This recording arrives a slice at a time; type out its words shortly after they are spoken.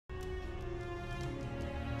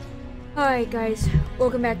Alright guys,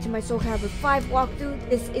 welcome back to my Soulcalibur 5 walkthrough.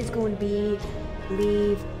 This is going to be, I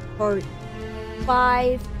believe, part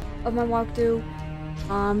 5 of my walkthrough.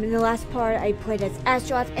 In the last part I played as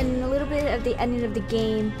Astronauts, and in a little bit of the ending of the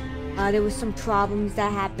game, there was some problems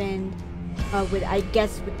that happened with, I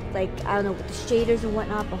guess, with like, I don't know, with the shaders and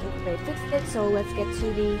whatnot, but hopefully I fixed it. So let's get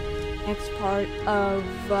to the next part of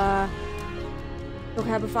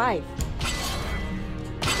Soulcalibur 5.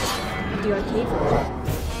 The arcade version.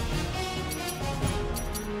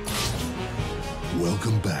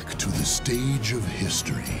 Welcome back to the stage of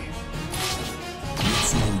history.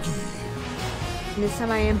 Mitsurugi. And this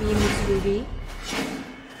time I am being Mitsurugi.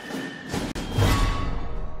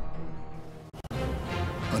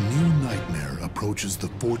 A new nightmare approaches the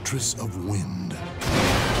Fortress of Wind.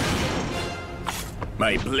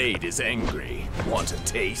 My blade is angry. Want a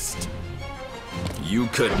taste? You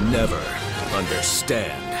could never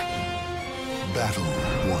understand. Battle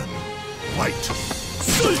 1. Fight!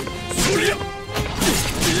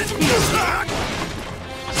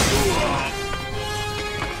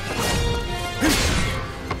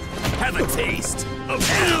 Have a taste of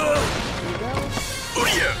hell.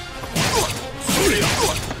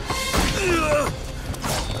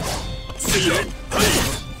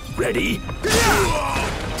 Ready?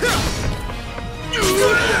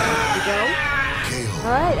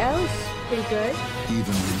 Alright, that was pretty good.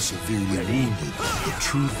 Even when severely wounded, the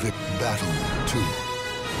true Battle 2.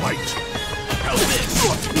 Fight! How's this?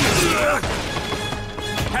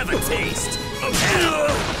 Have a taste of hell.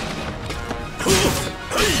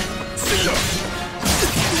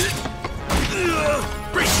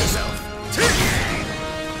 Brace yourself.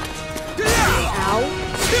 Ow.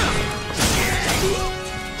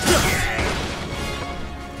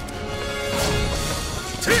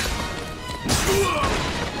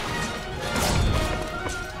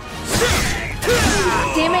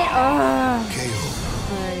 Damn it! KO.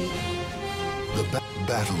 Alright. The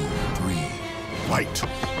Battle 3. Fight!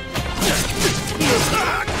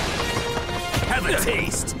 Have a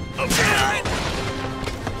taste of hell.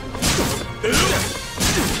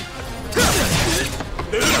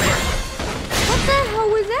 What the hell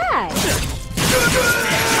was that?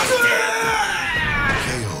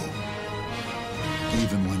 KO.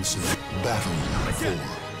 Even when Battle 4.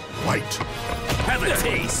 Fight! Have a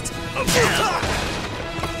taste of hell.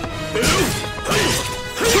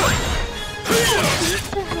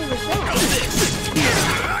 What the hell was that? How's this?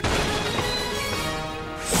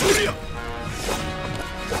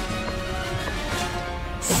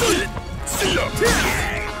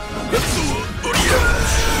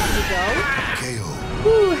 KO.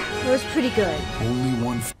 Whew, that was pretty good. Only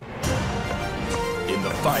one. In the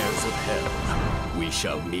fires of hell, we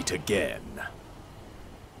shall meet again.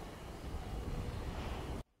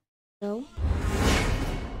 So.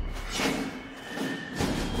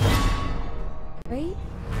 Right?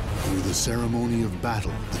 Through the ceremony of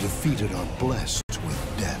battle, the defeated are blessed with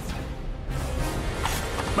death.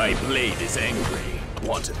 My blade is angry.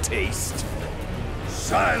 Want a taste?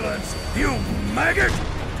 Silence, you maggot!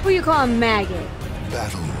 Who you call a maggot?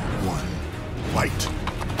 Battle 1. Fight!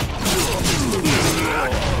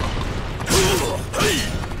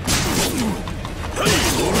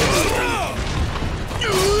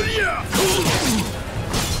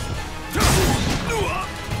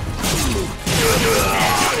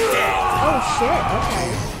 Oh shit,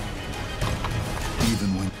 okay. Even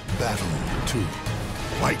when Battle 2.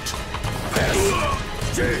 Fight!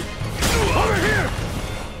 Over here!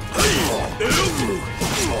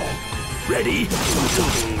 Ready? Time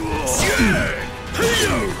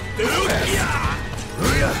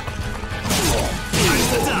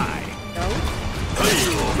to die! No. Right,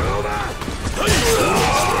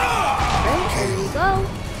 there you go.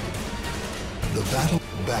 The Battle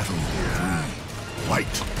 3.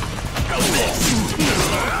 Fight! How's this?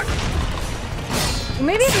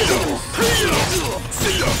 Maybe it's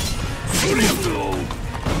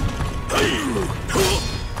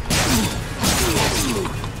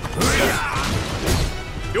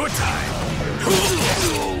Your time!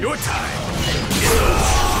 Your time!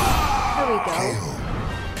 There we go. KO.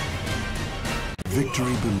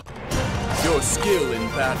 Victory belongs. Your skill in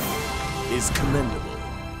battle is commendable.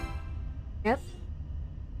 Yep.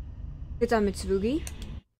 Good job, Mitsurugi.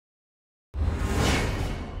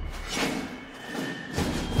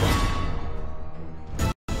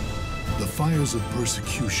 The fires of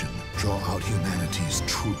persecution draw out humanity's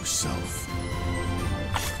true self.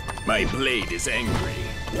 My blade is angry.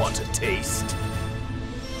 Want a taste?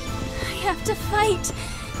 I have to fight.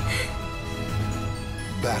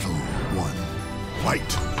 Battle 1.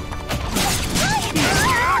 Fight!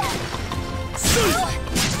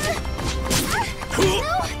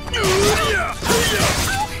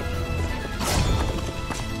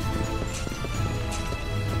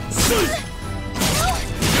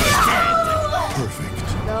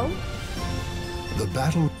 The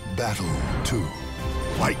battle 2.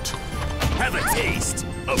 Fight. Have a taste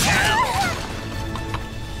of hell!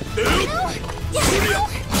 Go away!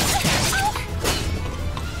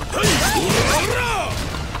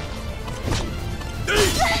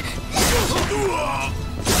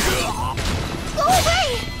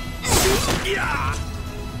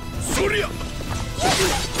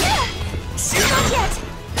 Not yet!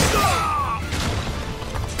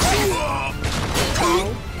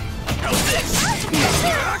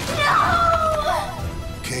 No!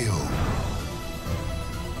 KO.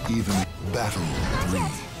 Even battle 3.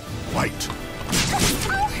 Fight.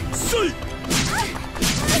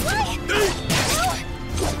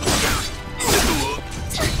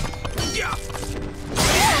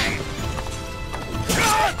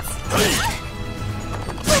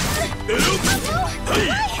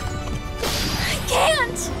 I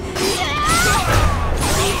can't!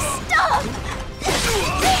 Please stop!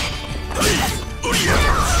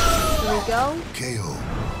 Here we go. KO.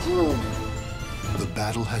 The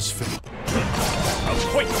battle has finished. A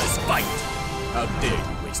pointless fight! How dare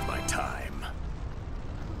you waste my time?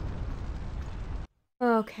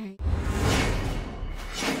 Okay.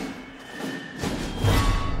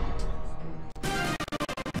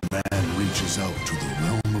 Man reaches out to the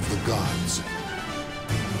realm of the gods.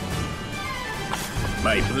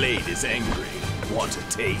 My blade is angry. Want a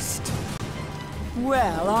taste?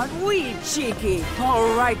 Well, aren't we cheeky?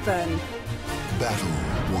 All right then. Battle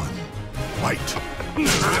 1. Fight.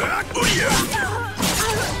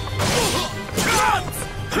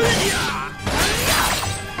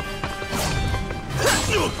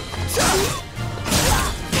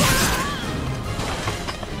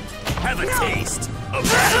 Have a taste of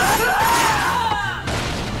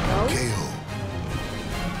KO.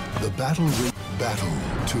 The battle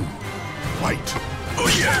 2. Fight.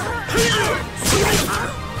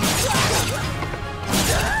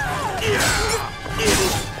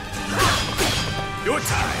 Your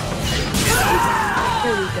time.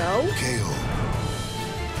 There we go. KO.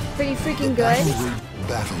 Pretty freaking good.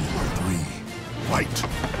 Battle 3. Fight.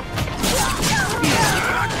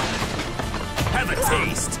 Have a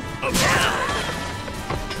taste of hell.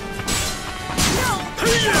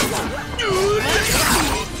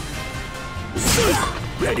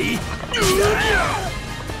 Ready? Here we go.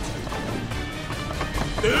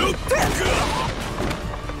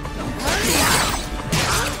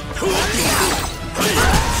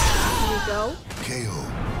 KO.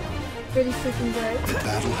 Pretty freaking good. The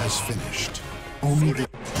battle has finished. Only the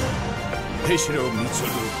Hishiro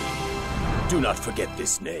Mitsurugi. Do not forget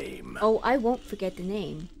this name. Oh, I won't forget the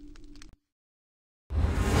name.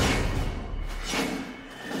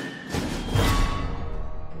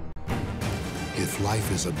 If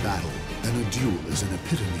life is a battle, then a duel is an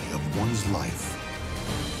epitome of one's life.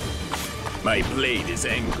 My blade is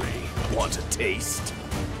angry. Want a taste?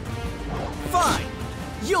 Fine.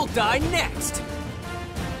 You'll die next.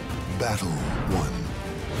 Battle 1.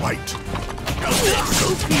 Fight.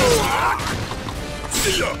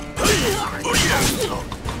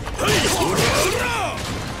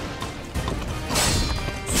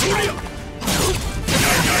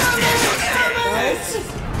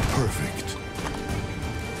 Perfect.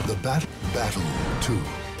 The battle 2.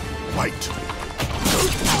 Fight.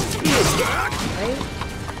 Right?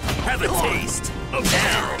 Have a taste of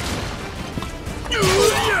hell.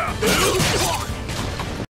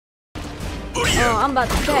 Oh, I'm about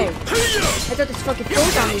to say. I thought this fucking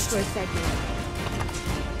froze on me for a second.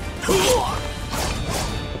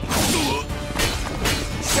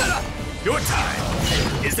 Shut up! Your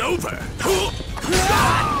time is over.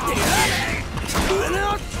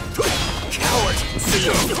 Coward!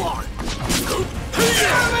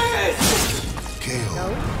 KO. No?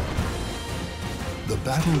 The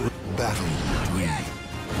battle 3.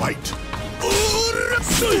 Fight.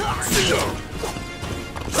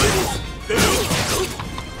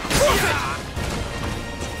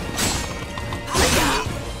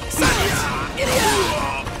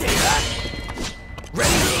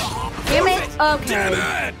 Damn it!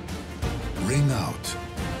 Okay. Ring out.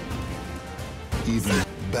 Even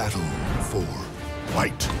battle 4.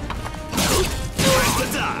 Fight. Time to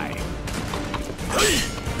die.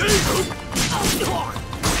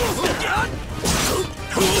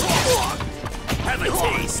 Have a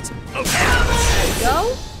taste of hell. Go?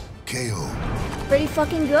 KO. Pretty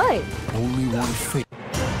fucking good. Only one fate.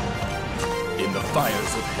 In the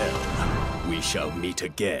fires of hell, we shall meet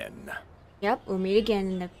again. Yep, we'll meet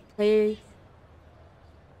again in the play.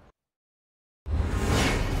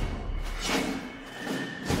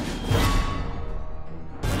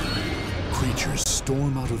 Creatures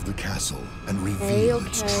storm out of the castle and reveal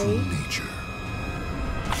its true nature.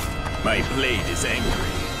 My blade is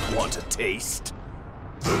angry. Want a taste?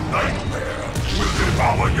 The nightmare will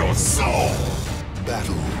devour your soul!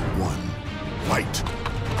 Battle 1. Fight.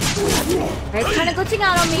 It's kind of glitching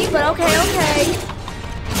out on me, but okay, okay.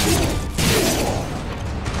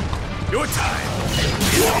 Your time!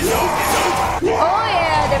 Oh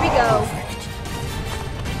yeah, there we go. Perfect.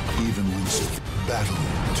 Evenly split. Battle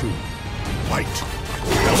 2. Fight.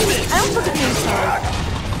 I don't fucking think so.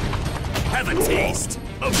 Have a taste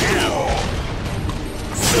of hell!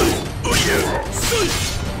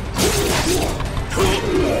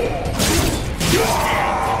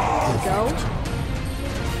 Go.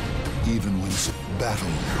 Evenly split. Battle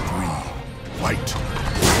 3. Fight.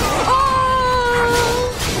 Oh!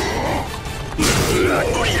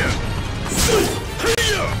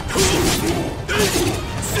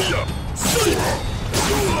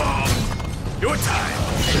 Your time!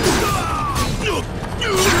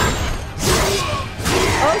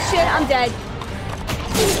 Oh shit, I'm dead.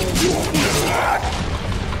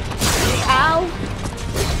 Ow.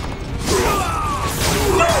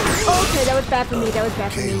 Okay, that was bad for me. That was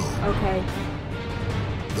bad for me. Okay.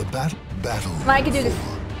 The battle. I can do this.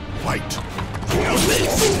 Fight.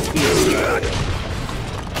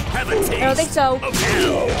 Have a taste I don't think so. of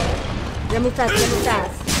hell! Gotta move fast, gotta move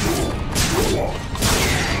fast.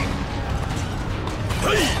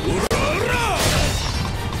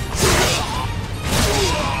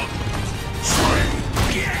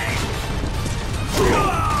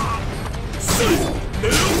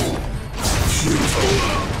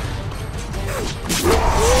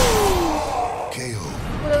 KO.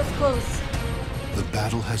 Oh, that was close. The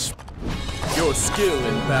battle has. Your skill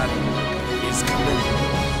in battle is commendable.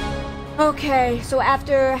 Okay, so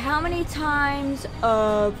after how many times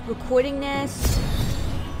of recording this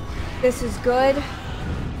is good.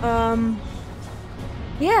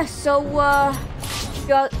 Yeah, so,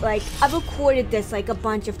 like, I've recorded this, like, a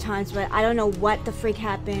bunch of times, but I don't know what the freak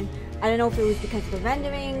happened. I don't know if it was because of the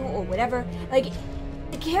rendering or whatever. Like,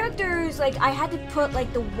 the characters, like, I had to put,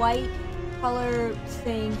 like, the white color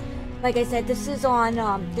thing. Like I said, this was on,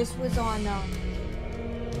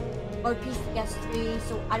 RPCS 3,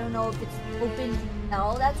 so I don't know if it's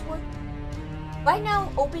OpenGL that's working. Right now,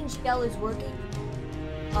 OpenGL is working,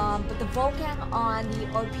 but the Vulkan on the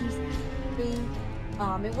RPCS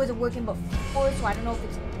 3, it wasn't working before, so I don't know if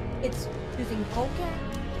it's using Vulkan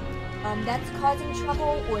that's causing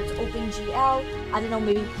trouble, or it's OpenGL. I don't know,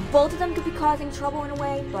 maybe both of them could be causing trouble in a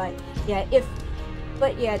way, but yeah,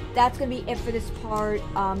 that's gonna be it for this part.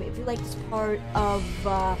 If you like this part of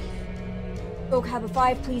Soulcalibur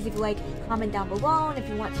 5, please, if you like, comment down below, and if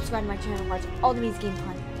you want, subscribe to my channel and watch all the music game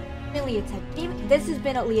content. This has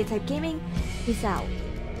been Leah Type Gaming. Peace out.